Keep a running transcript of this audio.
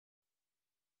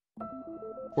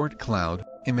Oort Cloud,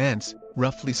 immense,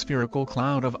 roughly spherical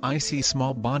cloud of icy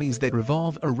small bodies that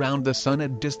revolve around the Sun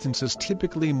at distances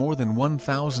typically more than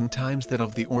 1,000 times that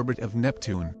of the orbit of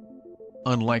Neptune.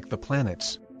 Unlike the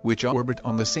planets, which orbit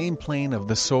on the same plane of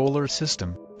the solar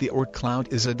system, the Oort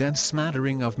cloud is a dense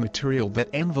smattering of material that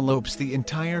envelopes the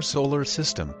entire solar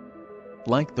system.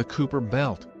 Like the Kuiper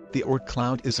belt, the Oort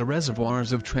cloud is a reservoir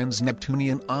of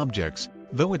trans-Neptunian objects,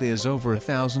 though it is over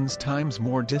 1,000 times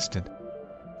more distant.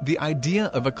 The idea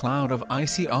of a cloud of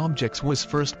icy objects was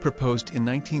first proposed in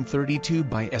 1932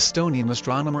 by Estonian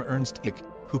astronomer Ernst Ijk,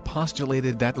 who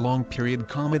postulated that long-period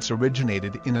comets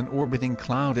originated in an orbiting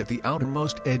cloud at the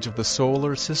outermost edge of the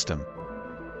solar system.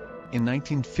 In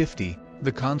 1950,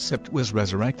 the concept was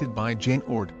resurrected by Jane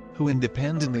Oort, who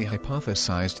independently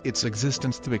hypothesized its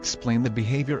existence to explain the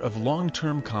behavior of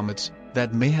long-term comets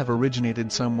that may have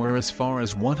originated somewhere as far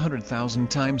as 100,000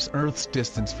 times Earth's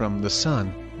distance from the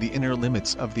Sun. The inner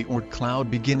limits of the Oort cloud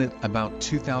begin at about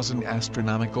 2,000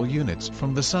 astronomical units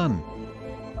from the Sun.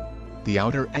 The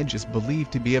outer edge is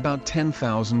believed to be about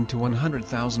 10,000 to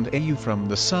 100,000 AU from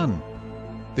the Sun.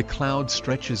 The cloud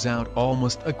stretches out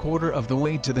almost a quarter of the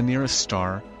way to the nearest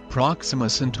star, Proxima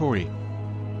Centauri.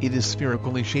 It is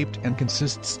spherically shaped and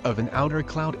consists of an outer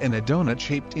cloud and a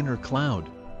donut-shaped inner cloud.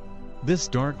 This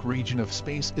dark region of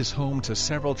space is home to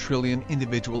several trillion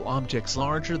individual objects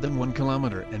larger than 1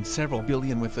 kilometer and several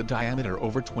billion with a diameter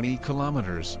over 20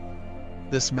 kilometers.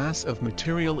 This mass of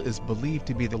material is believed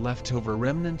to be the leftover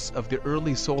remnants of the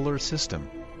early solar system.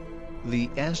 The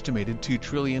estimated 2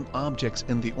 trillion objects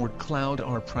in the Oort cloud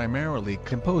are primarily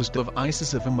composed of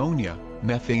ices of ammonia,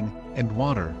 methane, and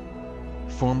water.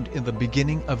 Formed in the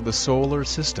beginning of the solar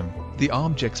system, the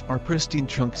objects are pristine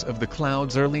chunks of the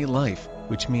cloud's early life,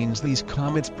 which means these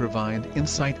comets provide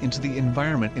insight into the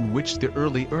environment in which the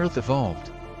early Earth evolved.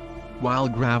 While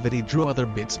gravity drew other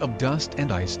bits of dust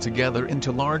and ice together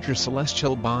into larger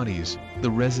celestial bodies, the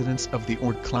residents of the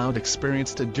Oort cloud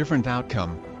experienced a different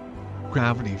outcome.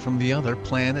 Gravity from the other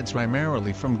planets,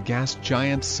 primarily from gas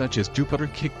giants such as Jupiter,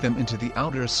 kicked them into the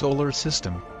outer solar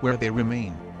system, where they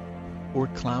remain.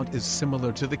 Oort cloud is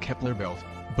similar to the Kepler belt.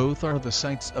 Both are the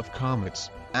sites of comets,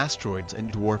 asteroids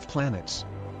and dwarf planets.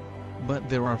 But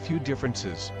there are few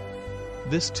differences.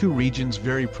 These two regions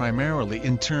vary primarily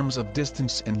in terms of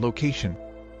distance and location.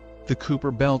 The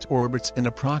Kuiper belt orbits in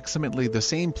approximately the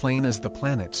same plane as the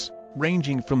planets,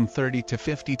 ranging from 30 to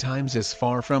 50 times as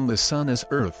far from the Sun as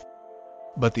Earth.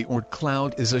 But the Oort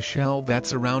cloud is a shell that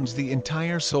surrounds the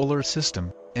entire solar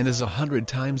system, and is 100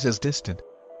 times as distant.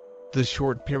 The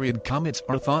short-period comets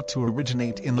are thought to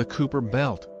originate in the Kuiper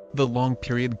belt. The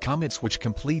long-period comets which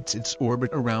completes its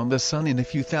orbit around the Sun in a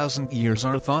few thousand years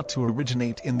are thought to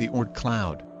originate in the Oort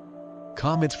cloud.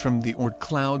 Comets from the Oort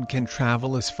cloud can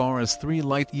travel as far as 3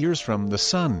 light-years from the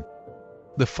Sun.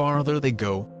 The farther they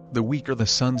go, the weaker the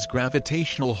Sun's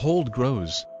gravitational hold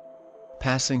grows.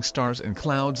 Passing stars and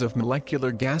clouds of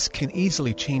molecular gas can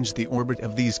easily change the orbit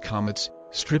of these comets,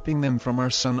 stripping them from our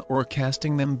Sun or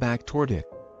casting them back toward it.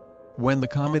 When the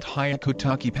comet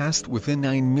Hyakutake passed within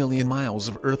 9 million miles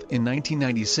of Earth in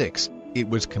 1996, it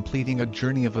was completing a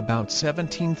journey of about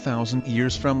 17,000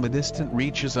 years from the distant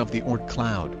reaches of the Oort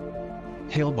cloud.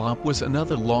 Hale-Bopp was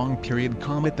another long-period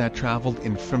comet that traveled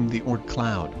in from the Oort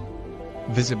cloud.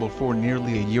 Visible for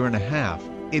nearly a year and a half,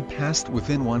 it passed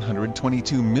within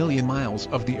 122 million miles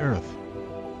of the Earth.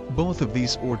 Both of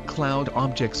these Oort cloud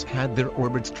objects had their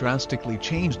orbits drastically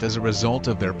changed as a result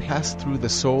of their pass through the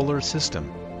solar system.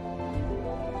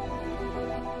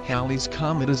 Halley's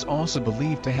Comet is also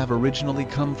believed to have originally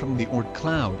come from the Oort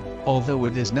cloud, although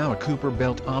it is now a Kuiper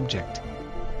belt object.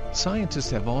 Scientists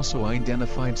have also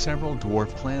identified several dwarf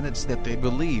planets that they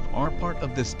believe are part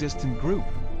of this distant group.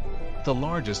 The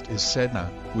largest is Sedna,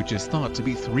 which is thought to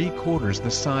be 3/4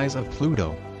 the size of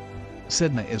Pluto.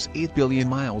 Sedna is 8 billion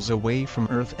miles away from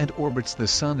Earth and orbits the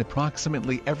Sun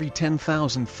approximately every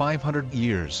 10,500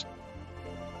 years.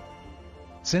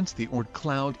 Since the Oort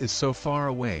cloud is so far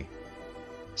away,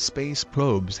 space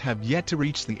probes have yet to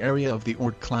reach the area of the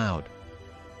Oort cloud.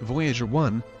 Voyager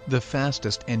 1, the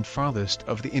fastest and farthest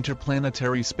of the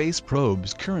interplanetary space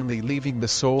probes currently leaving the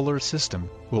solar system,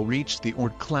 will reach the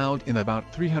Oort cloud in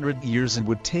about 300 years and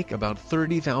would take about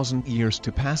 30,000 years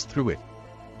to pass through it.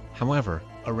 However,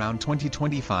 around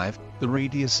 2025, the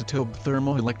radioisotope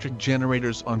thermoelectric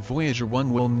generators on Voyager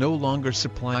 1 will no longer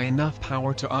supply enough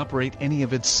power to operate any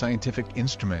of its scientific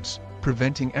instruments,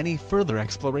 preventing any further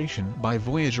exploration by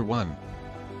Voyager 1.